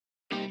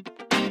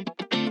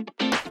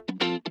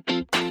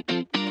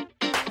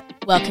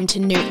Welcome to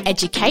Nuut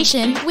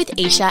Education with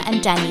Isha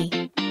and Danny.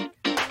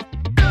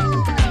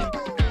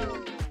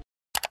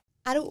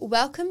 Adil,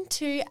 welcome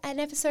to an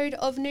episode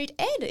of Nuut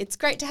Ed. It's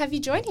great to have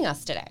you joining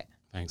us today.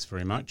 Thanks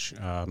very much.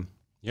 A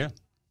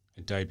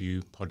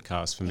debut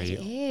podcast for me. It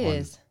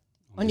is.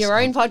 On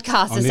your own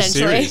podcast, essentially. This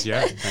series,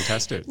 yeah,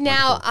 fantastic.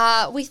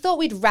 Now, we thought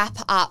we'd wrap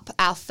up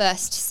our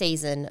first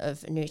season of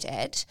Nuut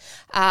Ed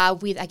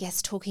with, I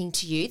guess, talking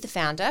to you, the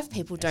founder. If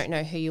people don't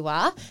know who you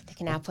are, they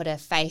can now put a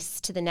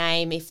face to the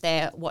name if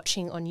they're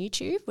watching on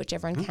YouTube, which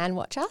everyone can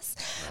watch us.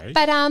 Great.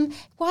 But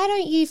why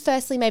don't you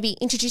firstly maybe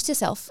introduce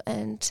yourself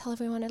and tell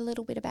everyone a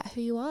little bit about who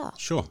you are?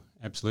 Sure,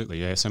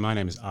 absolutely, yeah. So my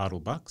name is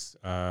Adil Bux.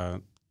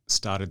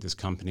 Started this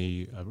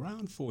company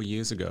around 4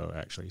 years ago,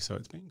 actually, so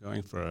it's been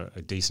going for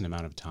a decent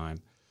amount of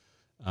time.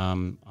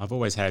 I've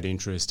always had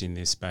interest in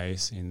this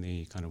space, in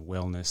the kind of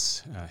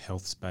wellness,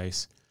 health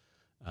space.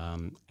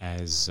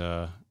 As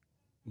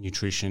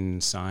nutrition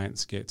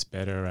science gets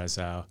better, as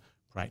our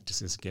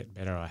practices get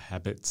better, our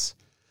habits,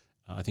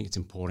 I think it's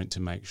important to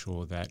make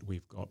sure that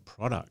we've got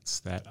products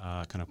that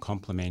are kind of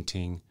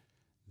complementing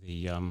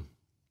the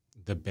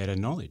better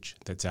knowledge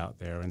that's out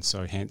there. And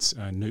so hence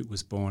Nuut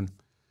was born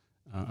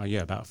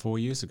about 4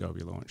 years ago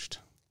we launched.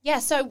 Yeah,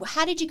 so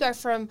how did you go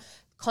from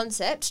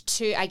concept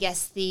to, I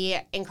guess, the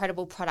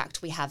incredible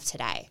product we have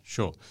today?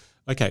 Sure.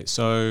 Okay,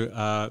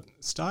 so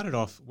started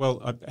off,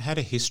 I had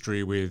a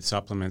history with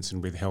supplements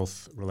and with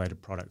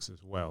health-related products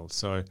as well.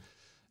 So,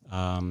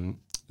 my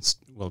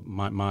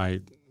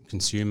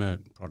consumer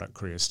product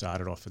career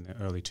started off in the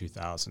early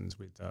 2000s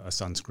with a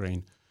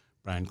sunscreen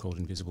brand called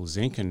Invisible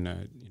Zinc,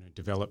 and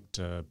developed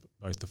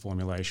both the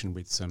formulation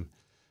with some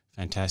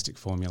fantastic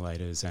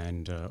formulators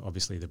and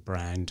obviously the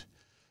brand,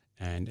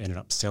 and ended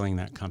up selling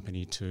that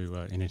company to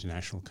an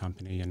international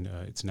company, and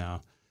it's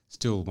now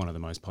still one of the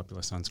most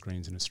popular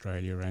sunscreens in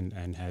Australia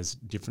and has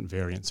different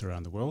variants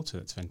around the world, so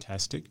that's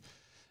fantastic.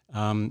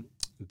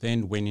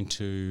 Then went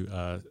into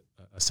a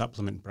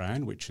supplement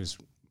brand, which is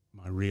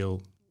my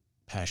real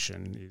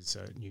passion, is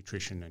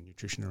nutrition and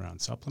nutrition around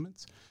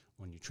supplements,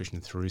 or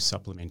nutrition through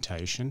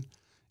supplementation,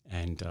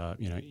 and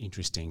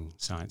interesting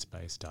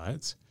science-based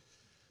diets.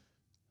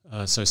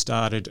 So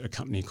started a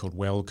company called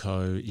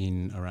Wellco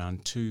in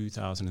around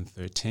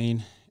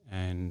 2013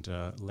 and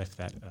left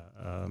that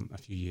a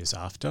few years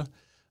after.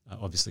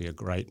 Obviously a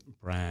great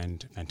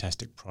brand,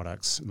 fantastic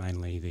products,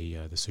 mainly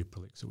the Super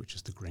Elixir, which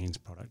is the greens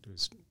product. It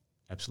was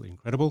absolutely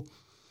incredible.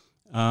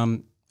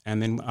 And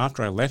then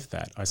after I left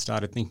that, I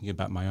started thinking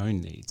about my own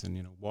needs and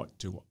what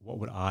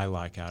would I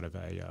like out of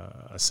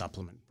a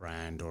supplement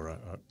brand or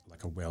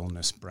like a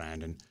wellness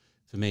brand. And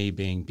for me,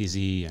 being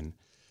busy and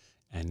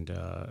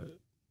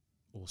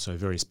also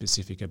very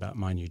specific about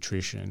my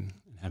nutrition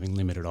and having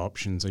limited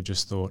options, I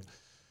just thought,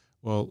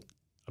 well,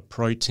 a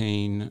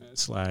protein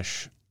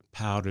 /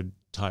 powdered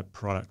type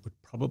product would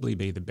probably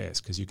be the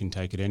best because you can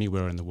take it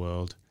anywhere in the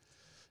world.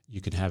 You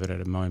can have it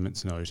at a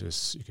moment's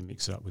notice. You can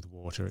mix it up with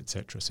water,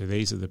 etc. So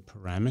these are the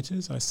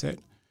parameters I set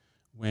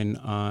when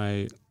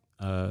I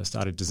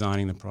started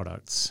designing the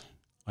products.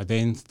 I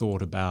then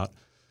thought about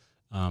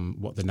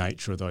what the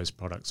nature of those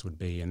products would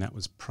be, and that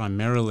was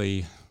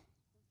primarily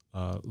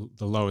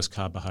the lowest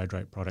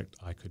carbohydrate product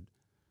I could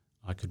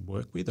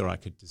work with or I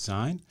could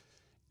design,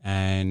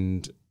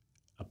 and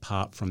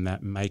apart from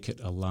that, make it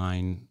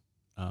align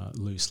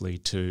loosely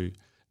to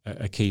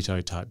a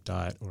keto type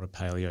diet or a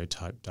paleo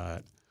type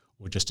diet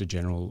or just a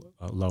general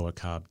lower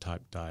carb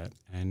type diet.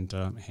 And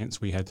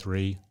hence we had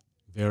 3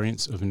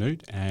 variants of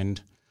Nuut,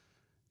 and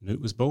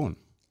Nuut was born.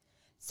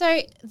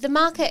 So the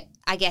market,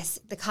 I guess,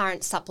 the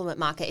current supplement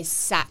market is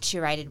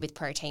saturated with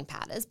protein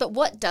powders, but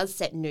what does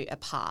set Nuut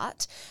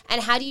apart,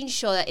 and how do you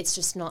ensure that it's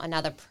just not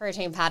another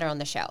protein powder on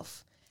the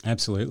shelf?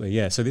 Absolutely,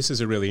 yeah. So this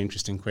is a really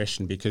interesting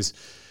question because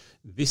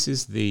this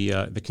is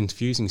the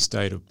confusing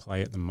state of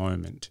play at the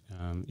moment.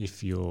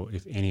 If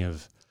any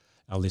of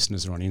our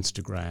listeners are on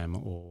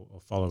Instagram or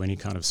follow any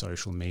kind of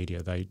social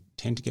media, they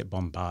tend to get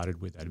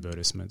bombarded with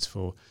advertisements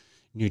for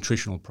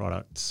nutritional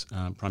products,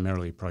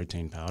 primarily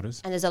protein powders.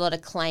 And there's a lot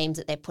of claims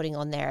that they're putting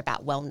on there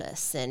about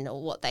wellness and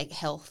what they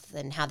health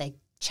and how they're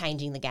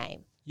changing the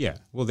game. Yeah,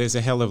 well, there's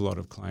a hell of a lot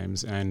of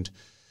claims. And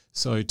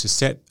so to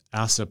set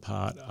us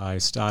apart, I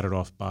started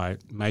off by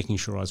making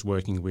sure I was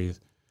working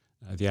with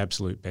the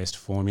absolute best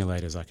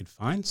formulators I could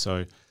find.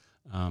 So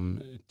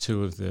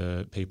 2 of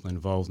the people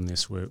involved in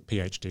this were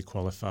PhD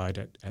qualified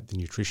at the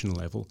nutrition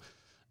level,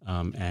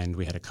 and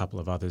we had a couple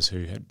of others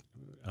who had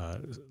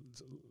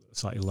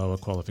slightly lower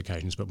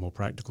qualifications but more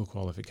practical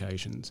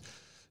qualifications.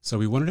 So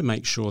we wanted to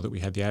make sure that we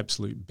had the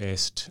absolute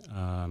best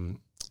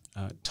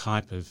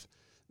type of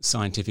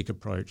scientific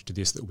approach to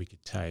this that we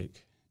could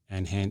take,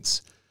 and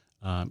hence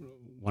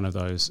one of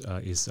those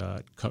is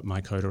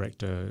my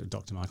co-director,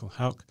 Dr. Michael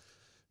Hauck,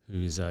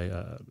 who is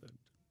a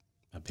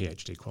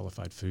PhD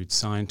qualified food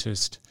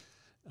scientist.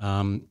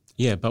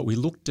 But we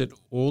looked at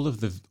all of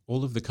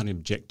the kind of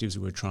objectives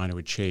we were trying to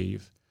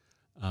achieve.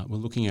 We're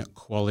looking at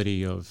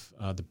quality of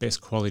the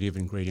best quality of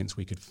ingredients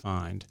we could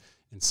find,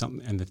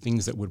 and the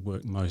things that would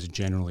work most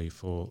generally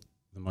for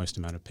the most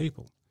amount of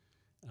people.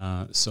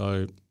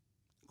 So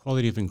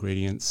quality of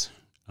ingredients,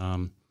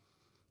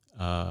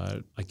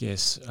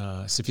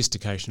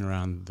 sophistication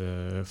around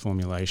the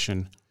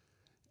formulation,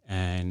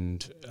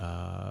 and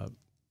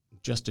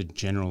just a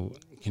general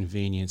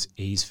convenience,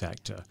 ease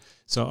factor.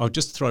 So I'll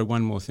just throw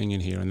one more thing in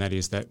here, and that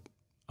is that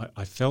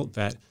I felt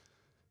that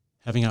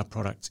having our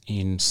products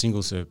in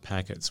single-serve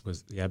packets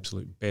was the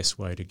absolute best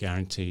way to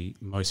guarantee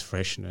most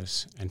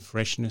freshness, and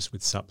freshness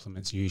with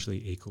supplements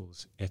usually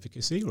equals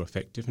efficacy or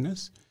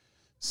effectiveness.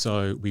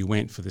 So we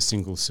went for the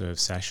single-serve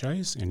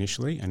sachets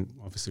initially, and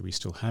obviously we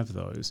still have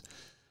those.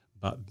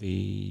 But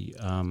the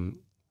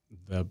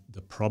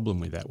problem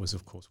with that was,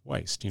 of course,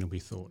 waste. We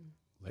thought,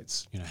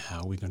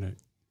 how are we going to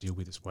deal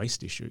with this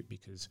waste issue?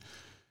 Because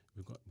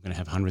we're going to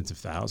have hundreds of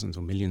thousands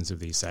or millions of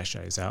these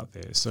sachets out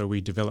there. So we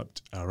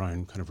developed our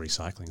own kind of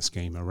recycling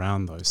scheme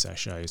around those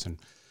sachets, and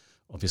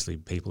obviously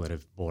people that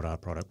have bought our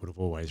product would have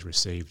always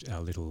received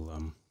our little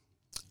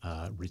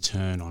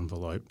return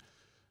envelope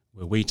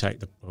where we take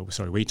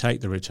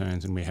the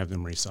returns and we have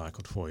them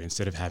recycled for you,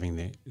 instead of having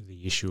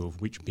the issue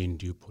of which bin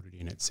do you put it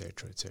in, et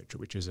cetera,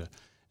 which is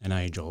an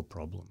age-old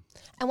problem.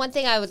 And one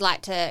thing I would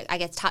like to,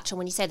 touch on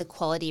when you say the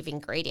quality of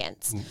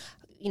ingredients,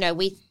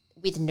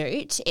 with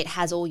Nuut, it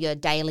has all your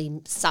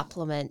daily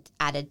supplement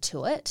added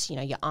to it,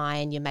 your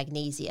iron, your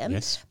magnesium.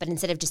 Yes. But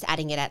instead of just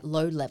adding it at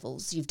low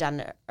levels, you've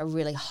done a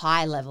really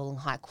high level and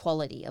high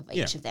quality of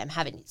each of them,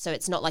 haven't you? So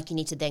it's not like you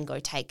need to then go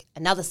take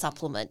another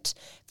supplement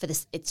for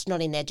this. It's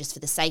not in there just for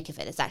the sake of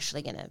it. It's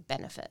actually going to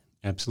benefit.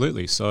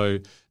 Absolutely. So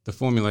the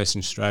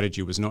formulation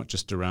strategy was not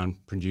just around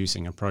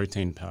producing a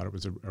protein powder, it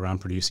was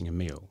around producing a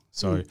meal.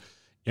 So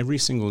every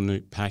single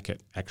Nuut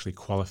packet actually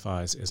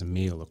qualifies as a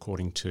meal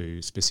according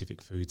to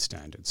specific food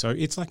standards. So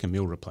it's like a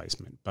meal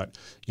replacement, but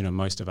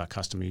most of our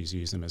customers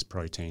use them as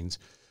proteins,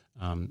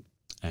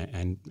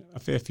 and a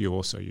fair few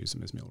also use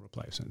them as meal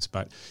replacements.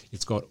 But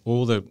it's got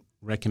all the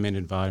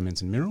recommended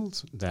vitamins and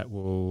minerals that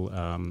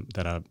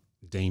are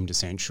deemed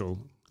essential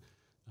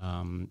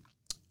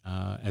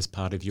as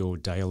part of your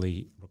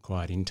daily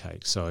required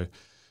intake. So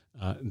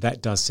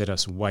that does set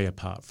us way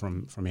apart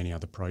from any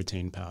other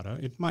protein powder.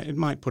 It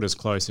might put us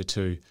closer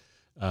to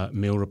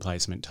meal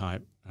replacement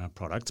type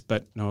products,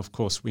 but no, of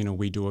course,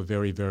 we do a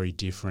very, very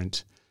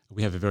different.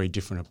 We have a very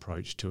different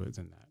approach to it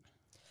than that.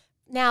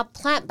 Now,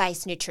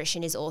 plant-based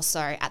nutrition is also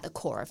at the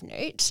core of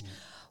Nuut.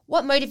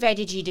 What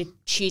motivated you to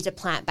choose a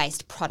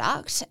plant-based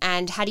product,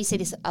 and how do you see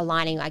this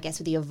aligning, with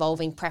the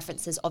evolving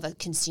preferences of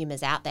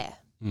consumers out there?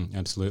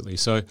 Absolutely.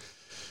 So,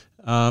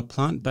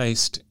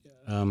 plant-based.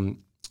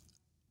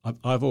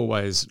 I've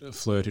always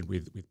flirted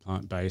with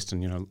plant-based,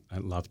 and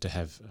I'd love to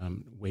have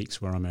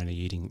weeks where I'm only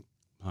eating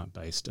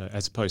plant-based,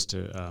 as opposed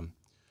to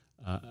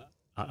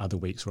other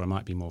weeks where I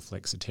might be more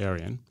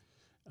flexitarian.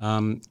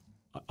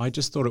 I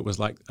just thought it was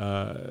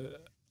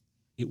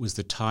it was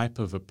the type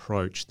of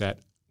approach that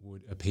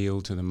would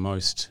appeal to the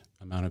most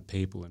amount of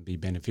people and be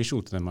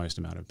beneficial to the most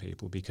amount of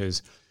people,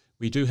 because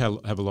we do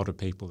have a lot of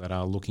people that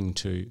are looking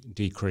to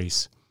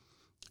decrease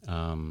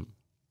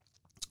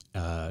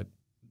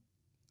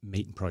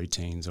meat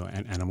proteins or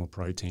animal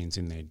proteins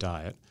in their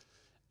diet.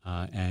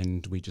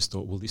 And we just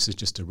thought, well, this is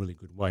just a really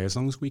good way. As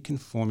long as we can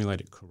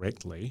formulate it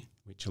correctly,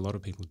 which a lot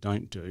of people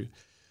don't do,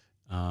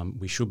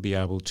 we should be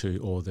able to,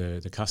 or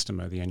the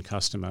end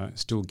customer,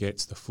 still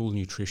gets the full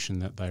nutrition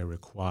that they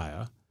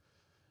require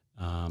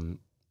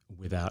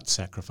without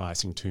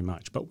sacrificing too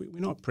much. But we're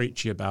not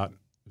preachy about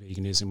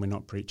veganism. We're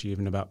not preachy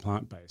even about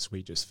plant-based.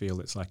 We just feel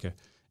it's like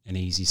an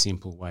easy,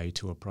 simple way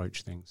to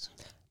approach things.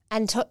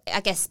 And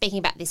speaking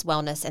about this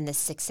wellness and the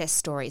success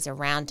stories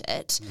around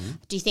it,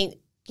 do you think,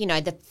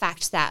 the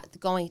fact that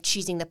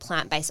choosing the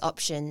plant-based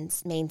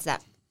options means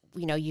that,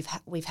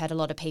 we've heard a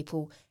lot of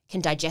people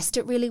can digest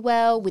it really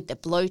well with the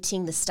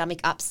bloating, the stomach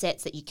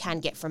upsets that you can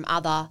get from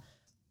other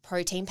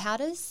protein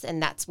powders,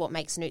 and that's what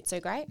makes Nuut so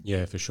great?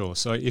 Yeah, for sure.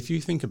 So if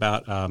you think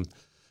about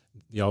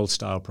the old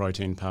style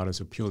protein powders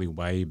are purely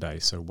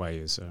whey-based, so whey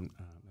is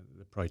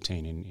the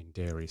protein in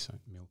dairy, so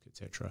milk,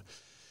 etc.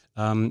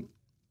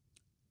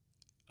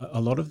 A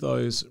lot of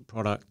those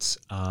products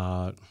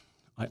are,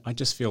 I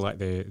just feel like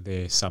they're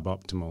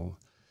suboptimal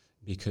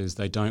because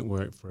they don't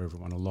work for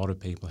everyone. A lot of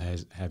people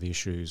have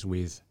issues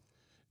with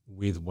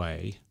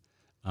whey.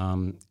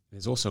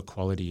 There's also a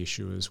quality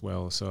issue as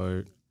well.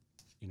 So,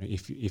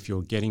 if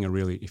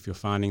you're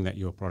finding that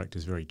your product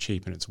is very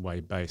cheap and it's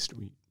whey based,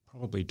 we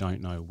probably don't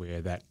know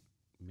where that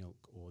milk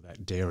or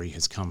that dairy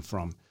has come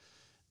from.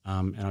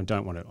 And I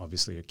don't want to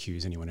obviously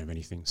accuse anyone of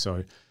anything.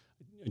 So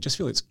I just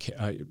feel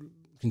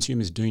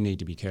consumers do need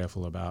to be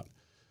careful about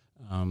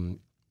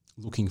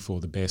looking for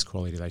the best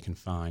quality they can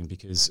find,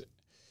 because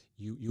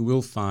you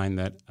will find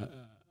that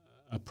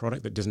a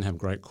product that doesn't have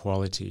great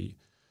quality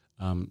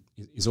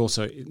is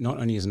also not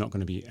only is not going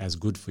to be as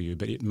good for you,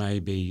 but it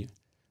may be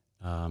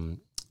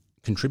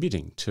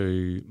contributing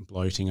to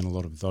bloating and a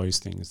lot of those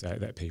things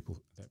that people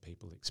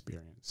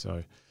experience.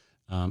 So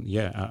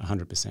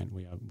 100%.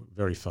 We are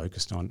very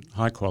focused on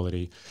high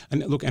quality.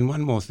 And look, and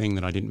one more thing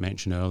that I didn't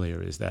mention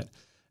earlier is that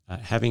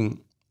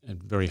having a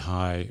very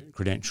high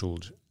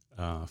credentialed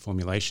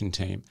formulation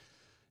team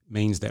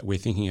means that we're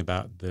thinking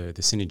about the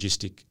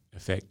synergistic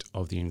effect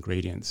of the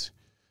ingredients.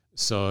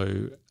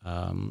 So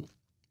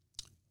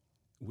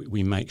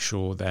we make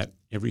sure that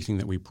everything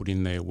that we put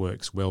in there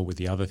works well with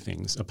the other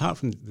things. Apart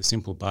from the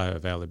simple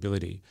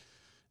bioavailability,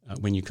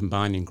 when you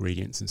combine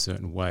ingredients in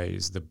certain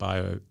ways, the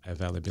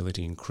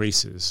bioavailability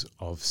increases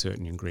of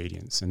certain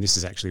ingredients. And this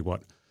is actually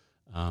what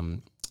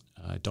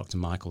Dr.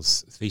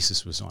 Michael's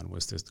thesis was on,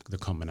 was the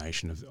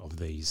combination of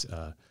these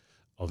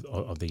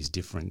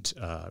different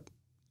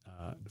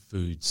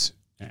foods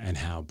and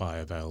how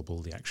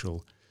bioavailable the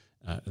actual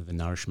the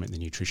nourishment, the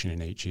nutrition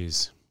in each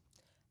is.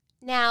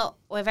 Now,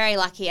 we're very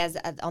lucky as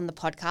on the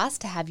podcast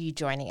to have you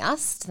joining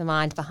us, the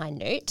mind behind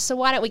Nuut. So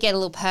why don't we get a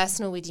little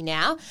personal with you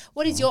now?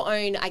 What is your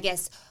own, I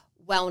guess,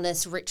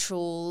 wellness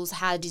rituals?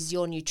 How does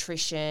your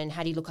nutrition,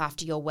 how do you look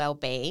after your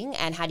well-being,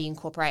 and how do you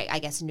incorporate, I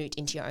guess, Nuut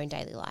into your own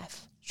daily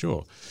life?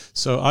 Sure.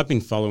 So I've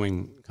been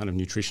following kind of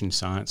nutrition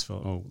science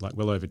for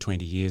well over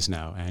 20 years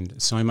now, and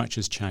so much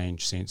has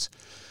changed since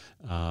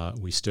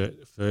we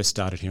first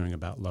started hearing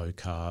about low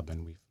carb,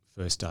 and we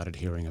first started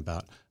hearing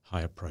about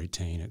higher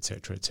protein, et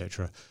cetera, et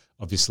cetera.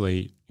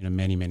 Obviously,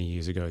 many, many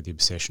years ago, the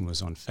obsession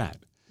was on fat.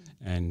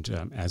 And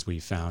as we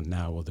found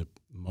now,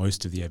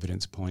 most of the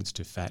evidence points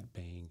to fat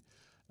being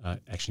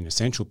actually an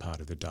essential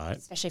part of the diet.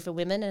 Especially for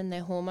women and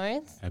their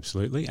hormones.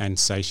 Absolutely, and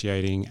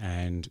satiating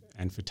and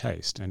for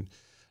taste and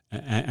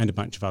a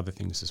bunch of other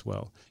things as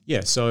well.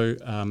 Yeah, so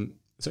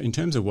in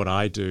terms of what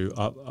I do,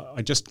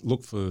 I just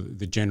look for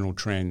the general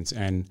trends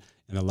and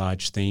the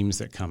large themes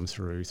that come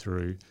through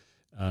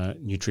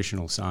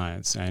nutritional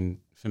science. And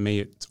for me,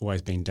 it's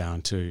always been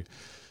down to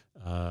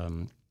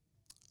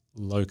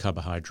low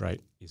carbohydrate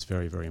is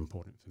very, very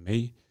important for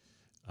me.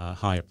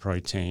 Higher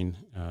protein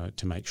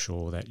to make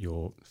sure that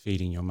you're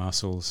feeding your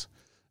muscles,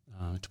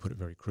 to put it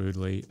very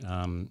crudely,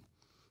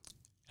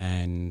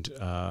 and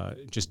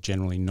just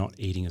generally not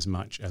eating as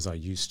much as I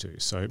used to.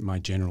 So my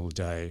general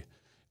day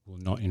will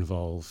not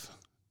involve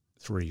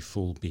 3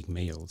 full big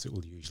meals. It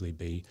will usually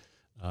be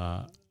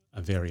a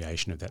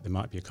variation of that. There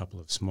might be a couple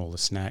of smaller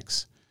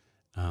snacks,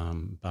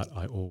 but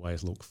I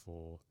always look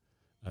for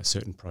a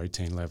certain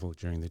protein level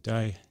during the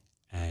day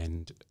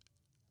and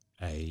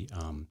I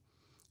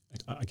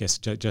guess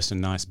just a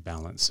nice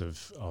balance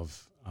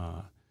of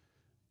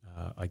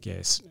I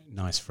guess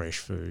nice fresh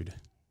food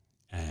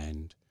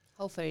and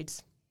whole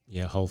foods.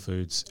 Yeah, whole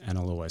foods, and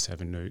I'll always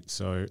have a nuut.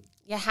 So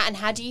yeah, and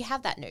how do you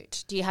have that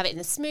nuut? Do you have it in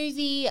a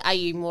smoothie? Are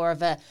you more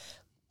of a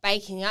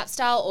baking up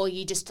style, or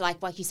you just like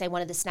you say,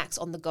 one of the snacks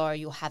on the go?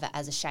 You'll have it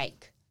as a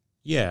shake.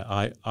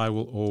 Yeah, I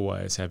will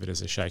always have it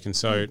as a shake, and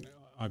so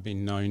I've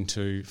been known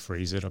to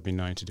freeze it. I've been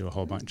known to do a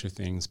whole bunch of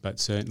things, but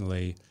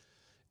certainly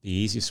the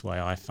easiest way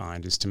I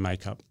find is to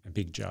make up a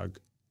big jug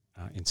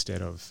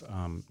instead of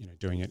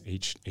doing it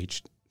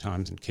each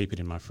time and keep it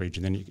in my fridge,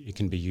 and then it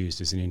can be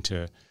used as an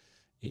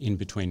in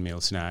between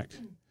meal snack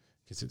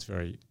because it's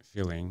very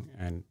filling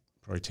and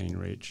protein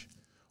rich.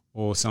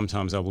 Or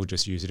sometimes I will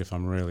just use it if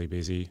I'm really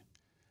busy.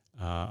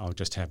 I'll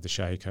just have the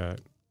shaker,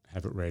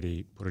 have it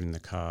ready, put it in the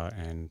car,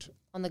 and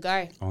on the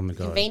go. On the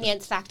go.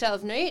 Convenience factor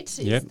of nuut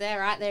is there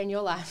right there in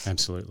your life.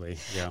 Absolutely,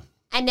 yeah.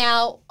 And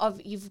now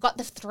you've got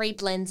the 3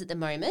 blends at the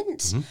moment.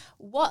 Mm-hmm.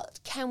 What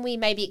can we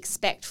maybe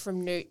expect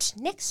from nuut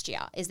next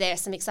year? Is there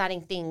some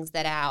exciting things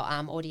that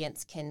our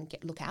audience can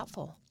look out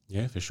for?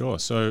 Yeah, for sure.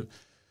 So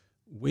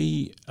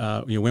we,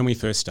 when we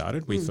first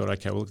started, we thought,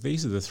 okay, well,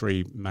 these are the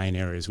 3 main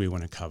areas we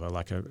want to cover,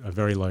 like a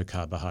very low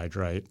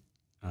carbohydrate,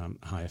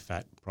 higher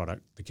fat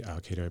product,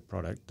 our keto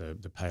product,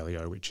 the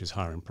paleo, which is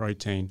higher in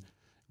protein,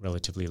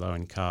 relatively low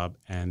in carb,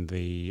 and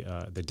the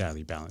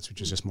daily balance, which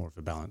is just more of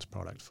a balanced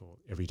product for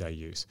everyday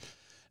use.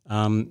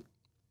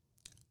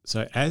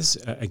 So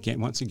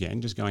once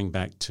again, just going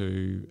back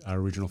to our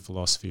original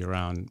philosophy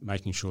around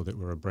making sure that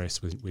we're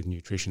abreast with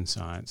nutrition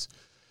science,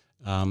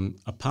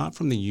 apart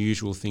from the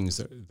usual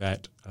things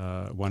that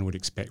one would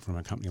expect from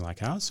a company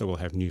like ours, so we'll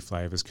have new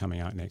flavours coming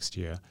out next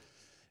year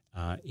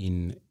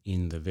in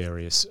the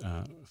various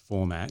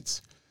formats.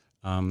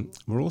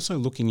 We're also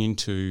looking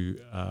into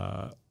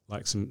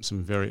like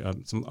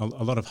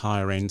a lot of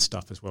higher end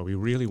stuff as well. We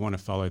really want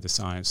to follow the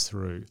science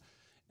through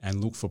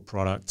and look for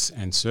products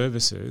and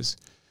services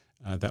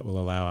that will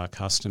allow our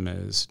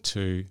customers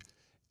to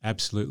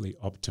absolutely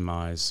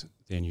optimize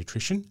their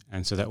nutrition.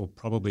 And so that will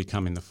probably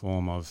come in the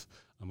form of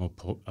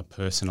a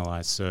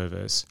personalized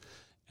service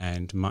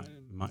and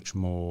much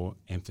more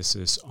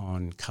emphasis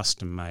on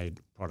custom-made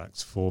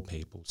products for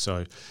people.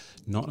 So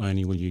not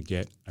only will you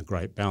get a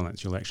great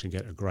balance, you'll actually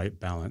get a great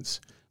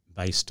balance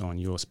based on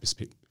your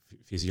specific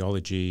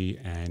physiology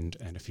and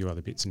a few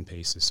other bits and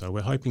pieces. So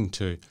we're hoping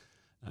to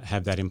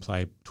have that in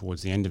play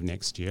towards the end of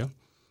next year,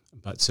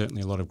 but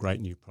certainly a lot of great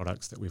new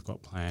products that we've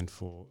got planned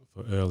for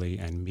early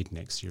and mid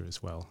next year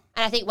as well.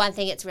 And I think one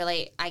thing it's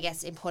really, I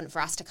guess, important for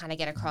us to kind of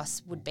get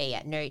across would be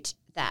at Nuut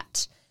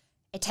that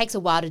it takes a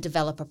while to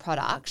develop a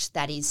product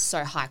that is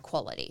so high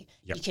quality.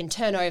 Yep. You can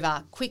turn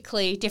over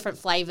quickly different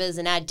flavours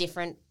and add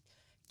different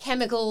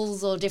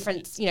chemicals or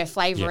different,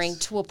 flavouring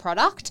to a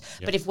product.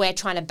 Yep. But if we're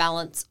trying to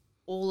balance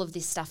all of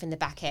this stuff in the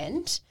back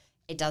end,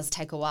 it does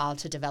take a while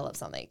to develop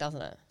something,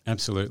 doesn't it?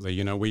 Absolutely.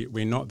 You know,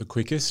 we're not the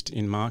quickest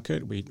in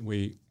market.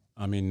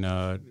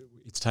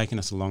 It's taken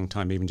us a long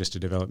time even just to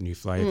develop new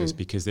flavours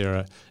because there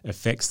are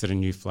effects that a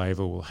new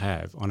flavour will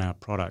have on our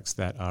products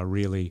that are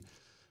really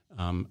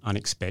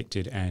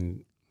unexpected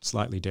and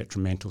slightly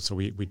detrimental. So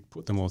we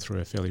put them all through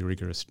a fairly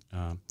rigorous,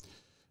 what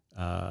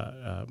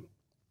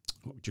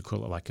would you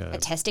call it, like a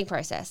testing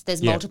process.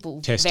 There's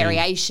multiple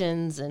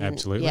variations. And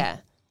absolutely. Yeah.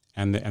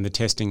 And the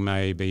testing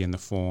may be in the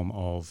form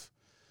of,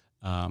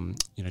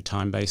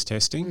 time-based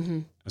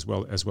testing as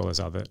well as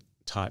other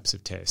types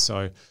of tests.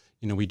 So,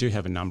 you know, we do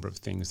have a number of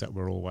things that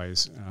we're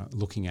always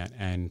looking at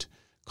and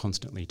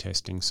constantly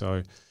testing.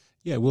 So,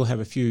 yeah, we'll have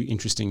a few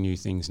interesting new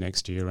things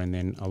next year and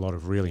then a lot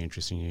of really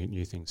interesting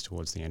new things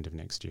towards the end of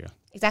next year.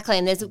 Exactly,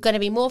 and there's going to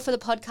be more for the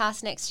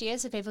podcast next year,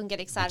 so people can get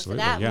excited for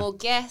that. Yeah. More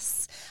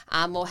guests,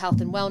 more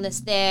health and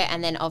wellness there,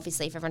 and then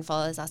obviously if everyone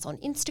follows us on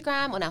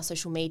Instagram, on our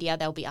social media,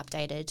 they'll be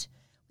updated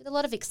with a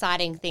lot of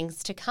exciting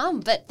things to come.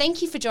 But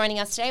thank you for joining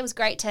us today. It was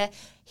great to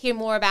hear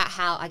more about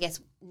how, I guess,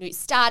 Nuut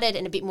started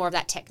and a bit more of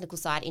that technical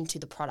side into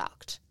the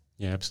product.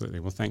 Yeah, absolutely.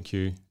 Well, thank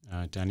you,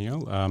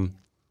 Danielle.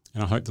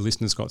 And I hope the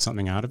listeners got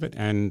something out of it.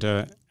 And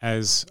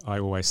as I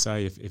always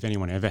say, if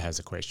anyone ever has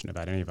a question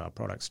about any of our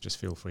products, just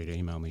feel free to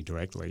email me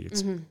directly.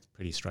 It's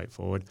pretty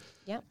straightforward.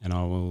 Yep. And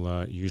I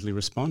will usually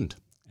respond.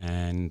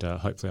 And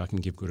hopefully I can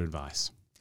give good advice.